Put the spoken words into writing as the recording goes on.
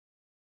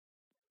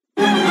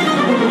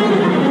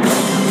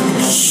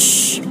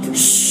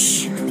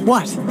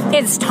What?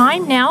 It's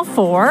time now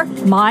for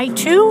My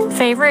Two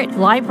Favorite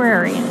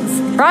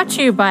Librarians. Brought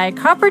to you by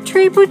Copper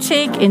Tree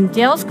Boutique in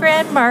Dales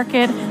Grand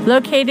Market,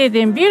 located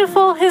in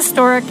beautiful,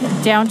 historic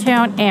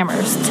downtown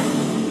Amherst.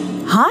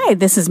 Hi,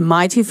 this is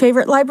My Two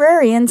Favorite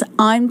Librarians.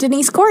 I'm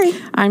Denise Corey.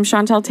 I'm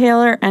Chantel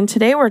Taylor, and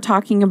today we're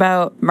talking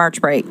about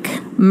March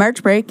break.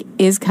 March break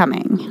is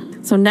coming.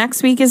 So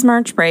next week is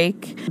March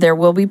break. There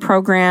will be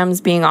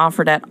programs being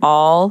offered at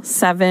all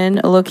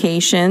 7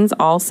 locations,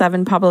 all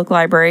 7 public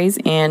libraries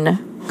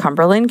in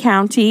Cumberland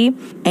County,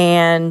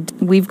 and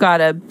we've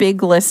got a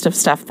big list of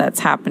stuff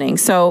that's happening.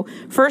 So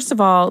first of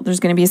all,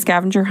 there's going to be a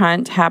scavenger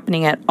hunt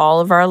happening at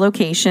all of our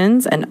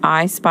locations, an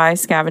I Spy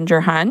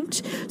scavenger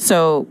hunt.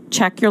 So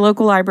check your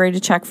local library to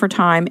check for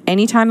time.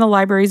 Anytime the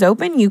library is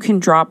open, you can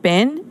drop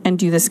in and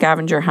do the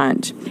scavenger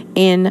hunt.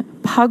 In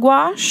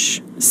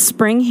Pugwash,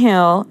 Spring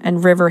Hill,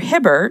 and River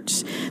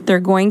Hibbert, they're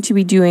going to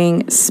be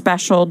doing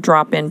special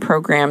drop-in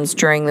programs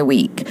during the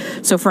week.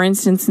 So for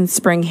instance, in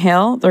Spring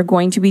Hill, they're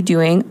going to be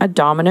doing a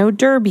domino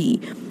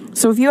derby.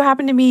 So if you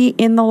happen to be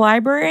in the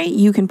library,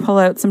 you can pull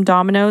out some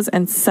dominoes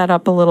and set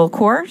up a little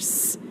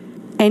course.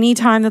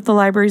 Anytime that the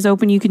library is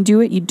open, you can do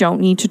it. You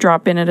don't need to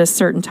drop in at a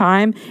certain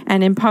time.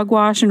 And in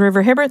Pugwash and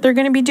River Hibbert, they're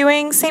going to be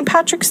doing St.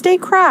 Patrick's Day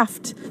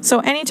craft. So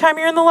anytime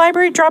you're in the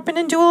library, drop in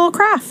and do a little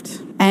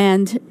craft.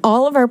 And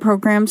all of our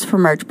programs for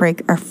March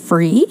break are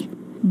free,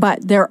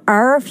 but there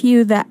are a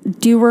few that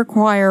do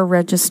require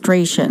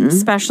registration.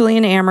 Especially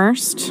in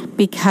Amherst.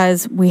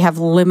 Because we have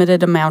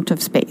limited amount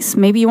of space.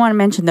 Maybe you want to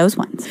mention those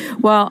ones.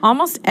 Well,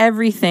 almost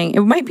everything.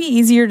 It might be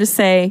easier to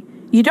say,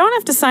 you don't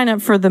have to sign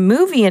up for the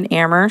movie in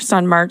Amherst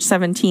on March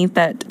 17th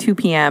at 2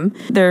 p.m.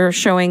 They're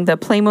showing the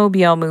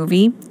Playmobil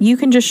movie. You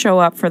can just show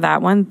up for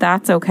that one.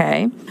 That's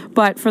okay.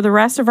 But for the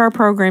rest of our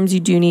programs, you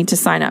do need to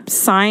sign up.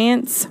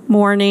 Science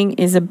morning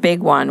is a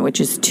big one,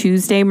 which is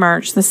Tuesday,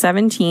 March the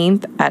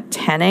 17th at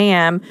 10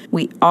 a.m.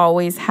 We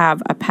always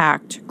have a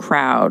packed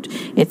crowd.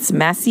 It's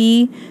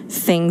messy.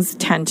 Things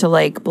tend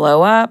to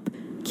blow up.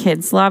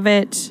 Kids love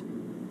it.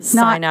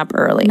 Sign up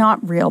early.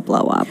 Not real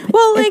blow up.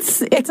 Well,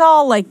 it's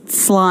all like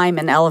slime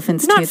and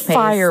elephant's toothpaste. Not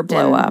fire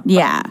blow up.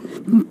 Yeah.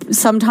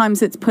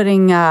 Sometimes it's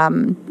putting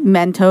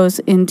Mentos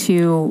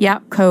into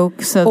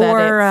Coke so that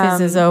it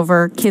fizzes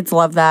over. Kids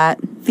love that.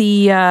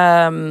 The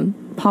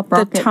Pop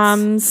Rockets. The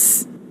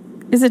Tums.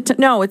 Is it?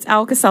 No, it's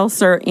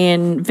Alka-Seltzer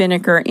in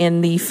vinegar in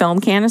the film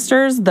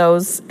canisters.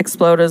 Those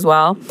explode as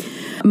well.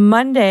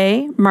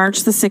 Monday,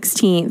 March the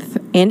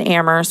 16th in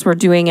Amherst, we're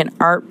doing an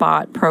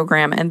ArtBot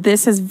program, and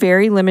this has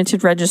very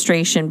limited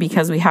registration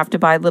because we have to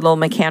buy little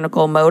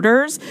mechanical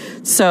motors.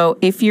 So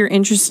if you're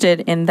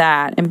interested in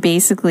that, and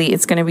basically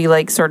it's going to be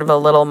like sort of a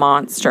little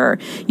monster.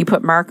 You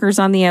put markers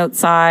on the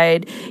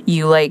outside,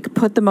 you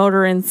put the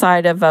motor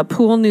inside of a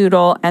pool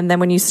noodle, and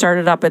then when you start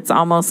it up, it's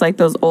almost like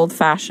those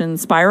old-fashioned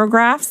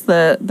spirographs.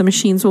 The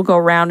machines will go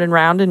round and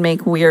round and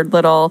make weird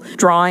little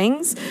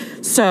drawings.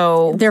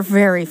 So they're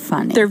very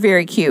funny. They're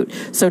very cute.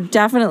 So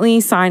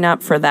definitely sign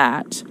up for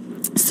that.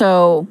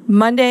 So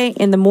Monday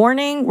in the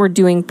morning, we're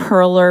doing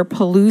Perler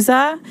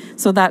Palooza.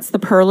 So that's the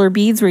perler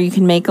beads where you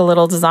can make a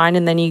little design,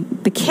 and then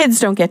the kids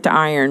don't get to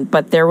iron,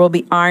 but there will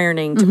be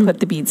ironing to put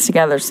the beads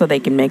together so they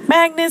can make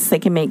magnets, they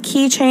can make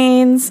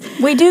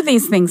keychains. We do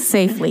these things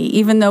safely,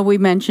 even though we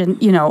mentioned,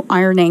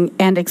 ironing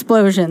and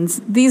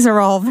explosions. These are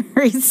all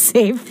very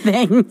safe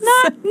things.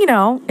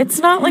 It's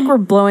not like we're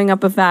blowing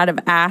up a vat of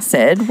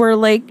acid. We're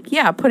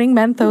putting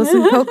Mentos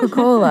in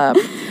Coca-Cola.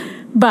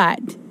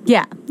 But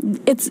yeah,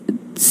 it's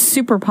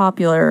super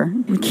popular.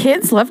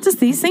 Kids love to see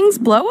these things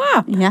blow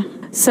up. Yeah.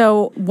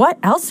 So what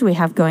else do we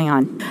have going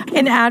on?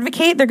 In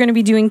Advocate, they're going to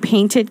be doing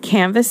painted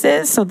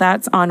canvases. So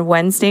that's on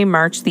Wednesday,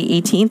 March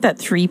the 18th at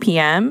 3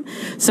 p.m.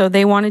 So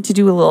they wanted to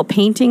do a little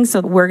painting.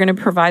 So we're going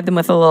to provide them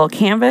with a little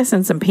canvas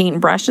and some paint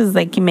and brushes.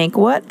 They can make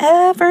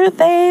whatever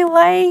they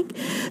like.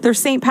 There's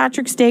St.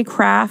 Patrick's Day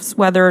crafts,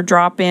 whether a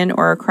drop-in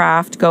or a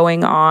craft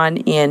going on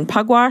in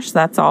Pugwash.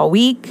 That's all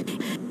week.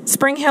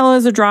 Spring Hill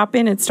is a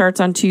drop-in. It starts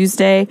on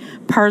Tuesday.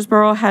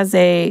 Parsboro has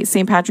a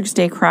St. Patrick's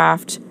Day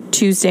craft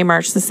Tuesday,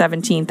 March the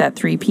 17th at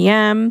 3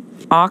 p.m.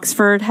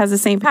 Oxford has a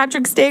St.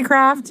 Patrick's Day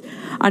craft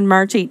on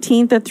March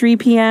 18th at 3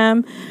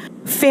 p.m.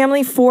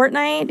 Family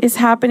Fortnight is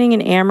happening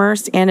in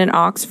Amherst and in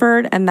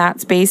Oxford, and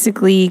that's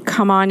basically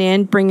come on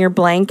in, bring your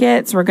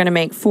blankets. We're going to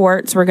make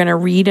forts. We're going to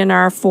read in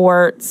our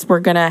forts.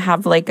 We're going to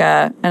have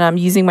and I'm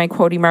using my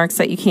quote marks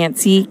that you can't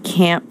see,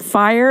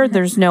 campfire.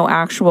 There's no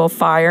actual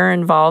fire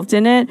involved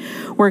in it.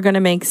 We're going to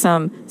make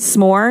some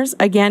s'mores,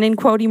 again in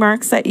quote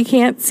marks that you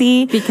can't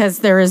see. Because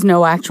there is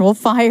no actual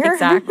fire.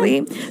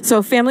 Exactly.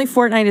 So Family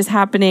Fortnight is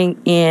happening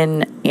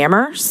in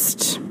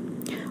Amherst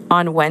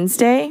on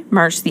Wednesday,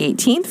 March the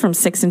 18th from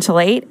 6 until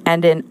 8,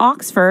 and in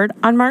Oxford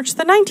on March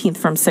the 19th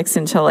from 6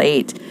 until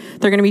 8.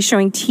 They're going to be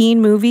showing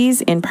teen movies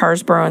in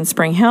Parsboro and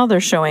Spring Hill. They're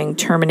showing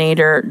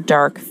Terminator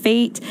Dark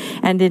Fate.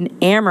 And in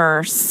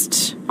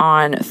Amherst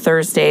on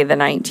Thursday the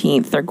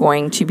 19th, they're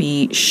going to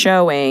be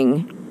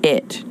showing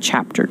It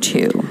Chapter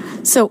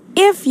 2. So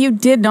if you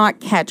did not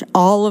catch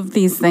all of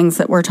these things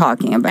that we're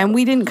talking about. And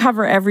we didn't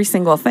cover every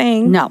single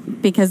thing. No,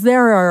 because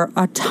there are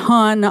a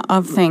ton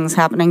of things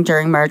happening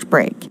during March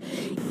break.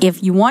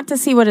 If you want to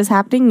see what is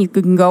happening, you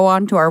can go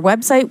on to our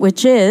website,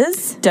 which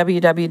is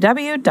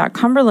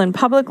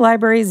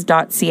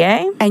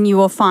www.cumberlandpubliclibraries.ca. And you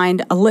will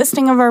find a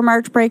listing of our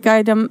March break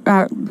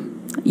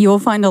you will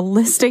find a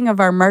listing of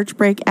our March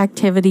break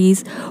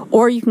activities,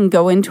 or you can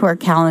go into our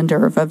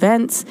calendar of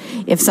events.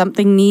 If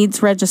something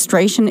needs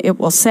registration, it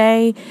will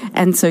say,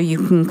 and so you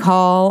can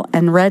call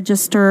and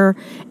register,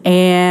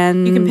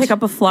 and you can pick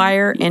up a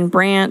flyer in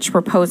Branch.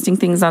 We're posting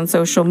things on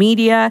social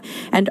media,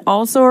 and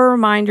also a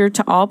reminder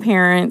to all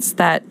parents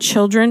that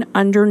children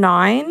under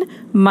 9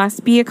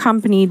 must be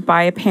accompanied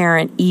by a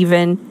parent,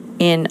 even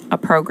in a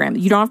program.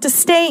 You don't have to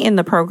stay in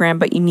the program,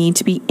 but you need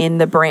to be in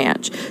the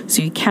branch.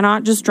 So you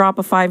cannot just drop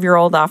a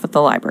 5-year-old off at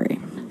the library.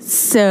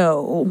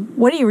 So,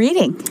 what are you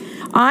reading?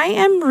 I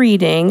am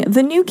reading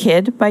The New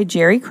Kid by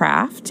Jerry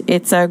Craft.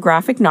 It's a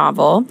graphic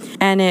novel,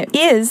 and it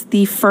is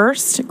the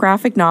first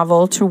graphic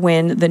novel to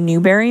win the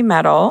Newbery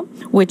Medal,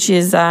 which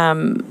is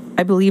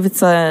I believe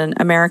it's an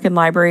American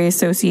Library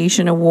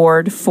Association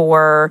award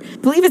for, I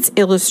believe it's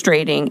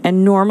illustrating,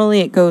 and normally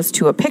it goes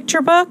to a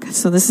picture book.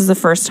 So this is the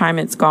first time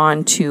it's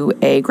gone to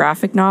a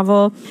graphic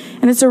novel.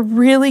 And it's a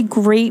really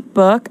great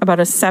book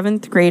about a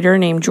 7th grader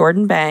named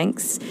Jordan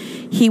Banks.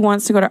 He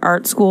wants to go to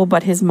art school,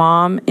 but his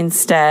mom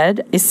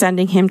instead is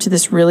sending him to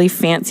this really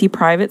fancy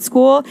private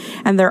school,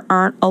 and there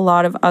aren't a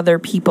lot of other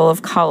people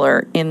of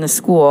color in the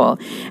school.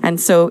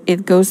 And so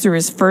it goes through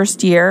his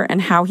first year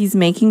and how he's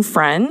making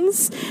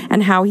friends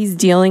and how he's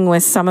dealing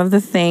with some of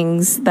the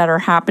things that are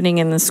happening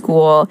in the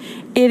school.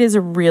 It is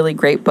a really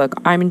great book.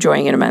 I'm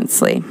enjoying it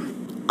immensely.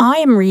 I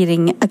am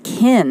reading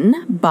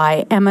Akin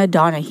by Emma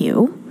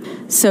Donoghue.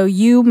 So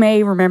you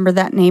may remember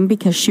that name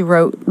because she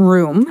wrote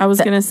Room. I was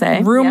going to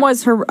say. Room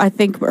was her, I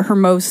think, her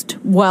most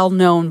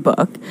well-known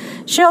book.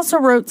 She also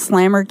wrote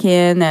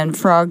Slammerkin and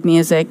Frog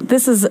Music.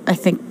 This is, I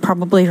think,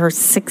 probably her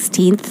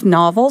 16th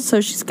novel, so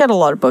she's got a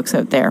lot of books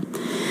out there.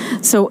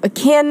 So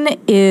Akin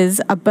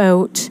is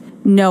about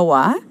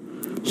Noah.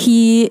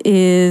 He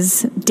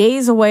is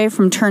days away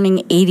from turning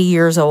 80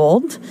 years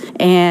old,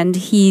 and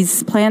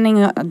he's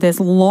planning this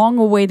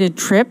long-awaited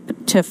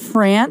trip to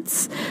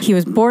France. He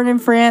was born in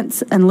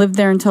France and lived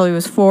there until he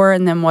was 4,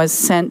 and then was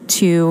sent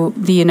to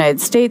the United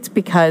States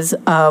because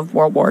of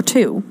World War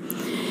II.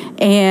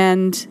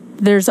 And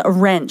there's a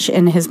wrench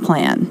in his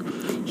plan.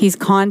 He's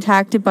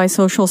contacted by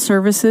social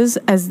services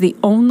as the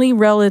only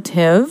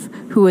relative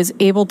who is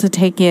able to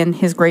take in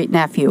his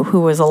great-nephew,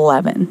 who was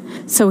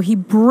 11. So he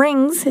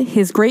brings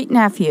his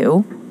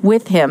great-nephew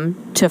with him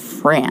to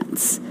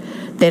France.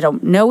 They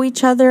don't know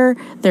each other.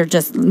 They're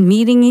just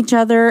meeting each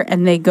other,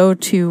 and they go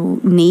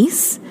to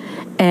Nice,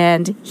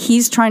 and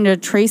he's trying to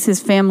trace his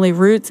family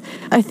roots.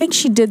 I think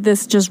she did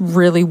this just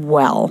really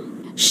well.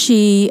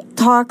 She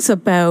talks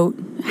about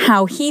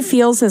how he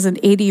feels as an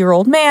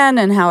 80-year-old man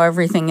and how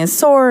everything is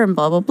sore and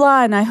blah, blah,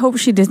 blah. And I hope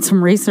she did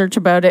some research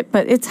about it,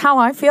 but it's how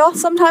I feel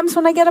sometimes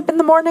when I get up in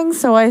the morning,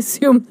 so I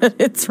assume that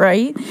it's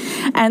right.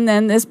 And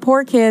then this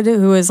poor kid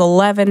who is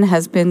 11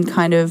 has been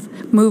kind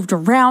of moved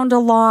around a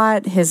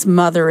lot. His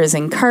mother is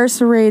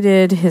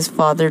incarcerated. His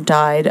father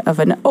died of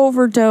an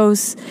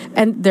overdose,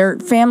 and their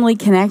family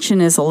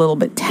connection is a little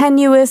bit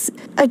tenuous.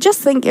 I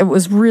just think it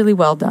was really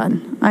well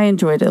done. I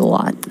enjoyed it a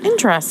lot.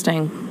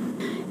 Interesting.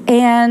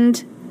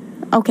 And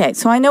okay,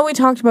 so I know we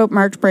talked about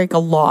March break a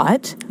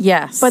lot.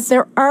 Yes. But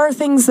there are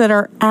things that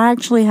are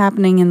actually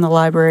happening in the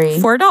library.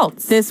 For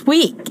adults. This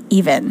week,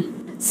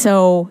 even.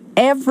 So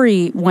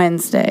every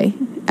Wednesday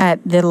at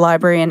the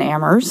library in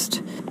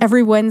Amherst,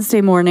 every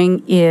Wednesday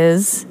morning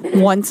is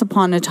Once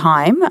Upon a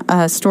Time,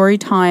 a story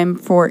time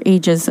for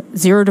ages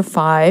 0 to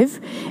 5.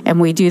 And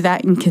we do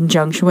that in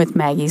conjunction with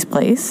Maggie's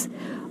Place.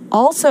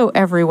 Also,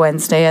 every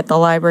Wednesday at the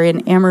library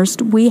in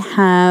Amherst, we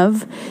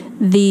have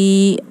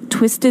the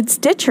Twisted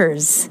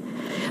Stitchers.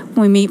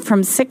 We meet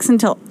from 6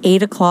 until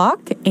 8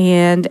 o'clock,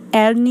 and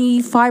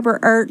any fiber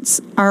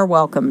arts are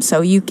welcome.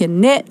 So you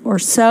can knit or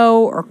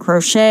sew or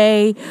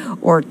crochet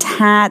or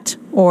tat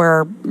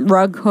or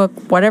rug hook,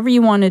 whatever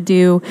you want to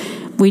do.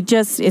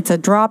 It's a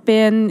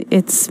drop-in.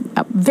 It's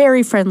a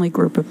very friendly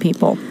group of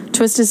people.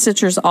 Twisted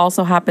Stitchers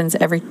also happens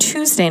every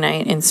Tuesday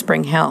night in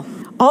Spring Hill.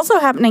 Also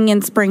happening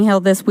in Spring Hill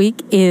this week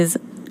is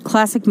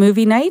Classic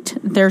Movie Night.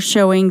 They're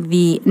showing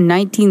the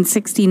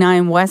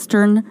 1969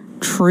 Western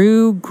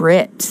True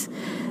Grit.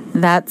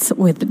 That's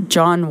with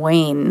John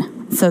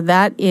Wayne. So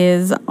that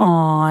is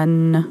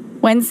on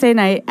Wednesday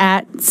night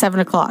at 7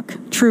 o'clock.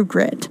 True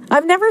Grit.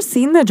 I've never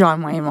seen the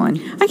John Wayne one.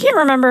 I can't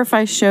remember if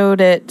I showed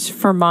it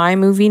for my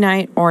movie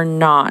night or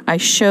not. I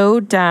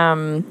showed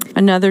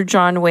another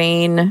John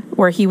Wayne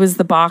where he was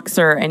the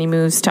boxer and he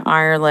moves to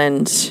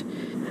Ireland.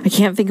 I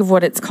can't think of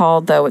what it's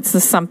called, though. It's The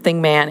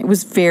Something Man. It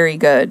was very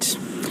good.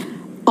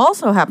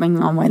 Also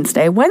happening on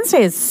Wednesday.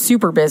 Wednesday is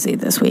super busy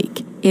this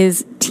week.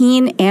 is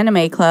Teen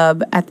Anime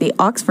Club at the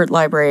Oxford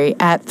Library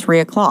at 3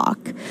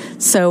 o'clock.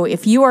 So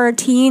if you are a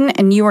teen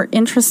and you are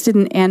interested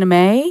in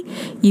anime,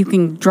 you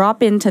can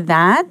drop into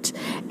that.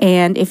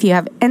 And if you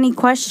have any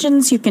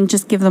questions, you can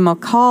just give them a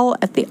call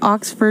at the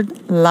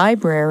Oxford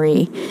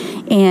Library.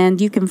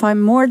 And you can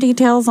find more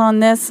details on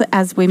this,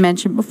 as we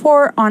mentioned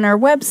before, on our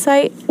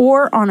website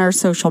or on our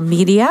social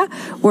media.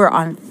 We're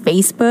on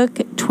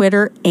Facebook,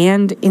 Twitter,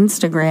 and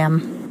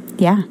Instagram.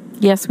 Yeah.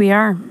 Yes, we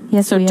are.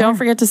 Yes, so we don't are.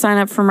 forget to sign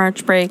up for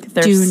March break.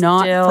 Do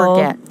not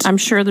forget. I'm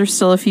sure there's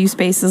still a few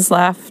spaces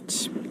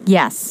left.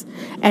 Yes.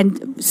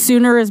 And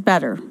sooner is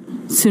better.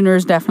 Sooner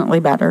is definitely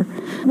better.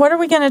 What are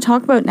we going to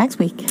talk about next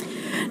week?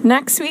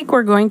 Next week,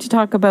 we're going to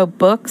talk about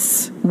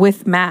books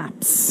with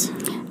maps.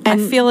 And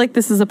I feel like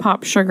this is a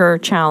Pop Sugar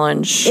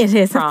Challenge. It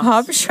is prompt. a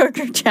Pop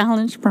Sugar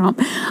Challenge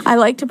prompt. I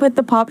like to put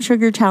the Pop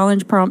Sugar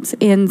Challenge prompts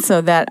in so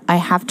that I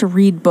have to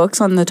read books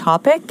on the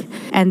topic,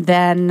 and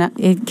then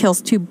it kills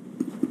two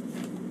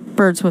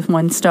birds with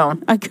one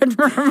stone. I couldn't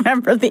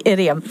remember the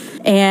idiom.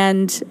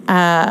 And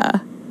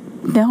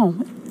no,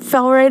 it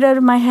fell right out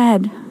of my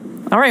head.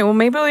 All right, well,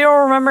 maybe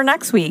you'll remember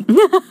next week.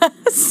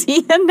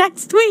 See you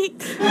next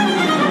week.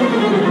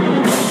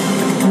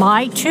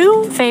 My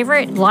two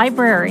favorite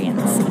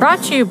librarians.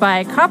 Brought to you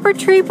by Copper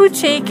Tree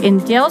Boutique in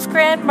Dales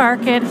Grand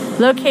Market,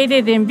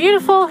 located in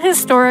beautiful,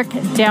 historic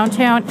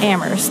downtown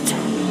Amherst.